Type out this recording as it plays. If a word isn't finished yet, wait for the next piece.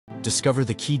Discover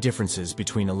the key differences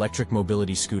between electric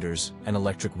mobility scooters and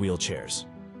electric wheelchairs.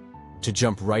 To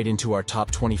jump right into our top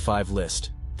 25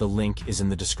 list, the link is in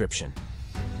the description.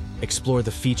 Explore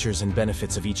the features and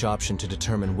benefits of each option to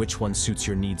determine which one suits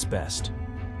your needs best.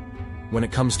 When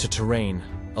it comes to terrain,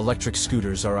 electric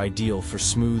scooters are ideal for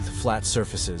smooth, flat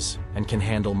surfaces and can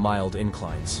handle mild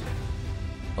inclines.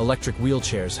 Electric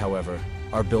wheelchairs, however,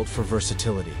 are built for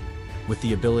versatility, with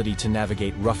the ability to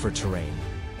navigate rougher terrain,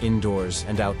 indoors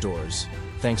and outdoors,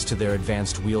 thanks to their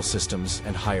advanced wheel systems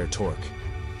and higher torque.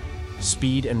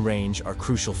 Speed and range are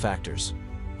crucial factors.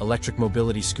 Electric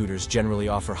mobility scooters generally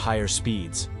offer higher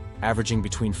speeds, averaging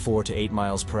between 4 to 8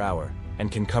 miles per hour,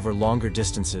 and can cover longer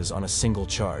distances on a single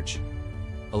charge.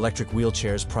 Electric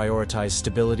wheelchairs prioritize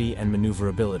stability and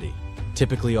maneuverability,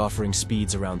 typically offering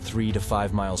speeds around 3 to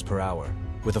 5 miles per hour,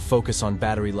 with a focus on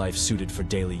battery life suited for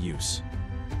daily use.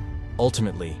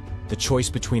 Ultimately, the choice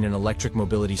between an electric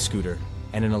mobility scooter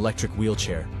and an electric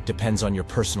wheelchair depends on your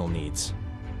personal needs.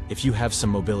 If you have some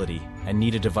mobility and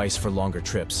need a device for longer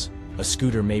trips, a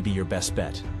scooter may be your best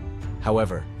bet.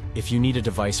 However, if you need a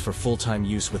device for full-time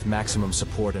use with maximum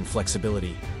support and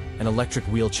flexibility, an electric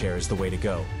wheelchair is the way to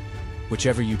go.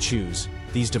 Whichever you choose,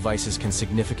 these devices can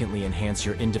significantly enhance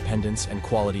your independence and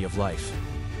quality of life.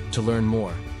 To learn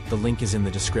more, the link is in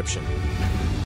the description.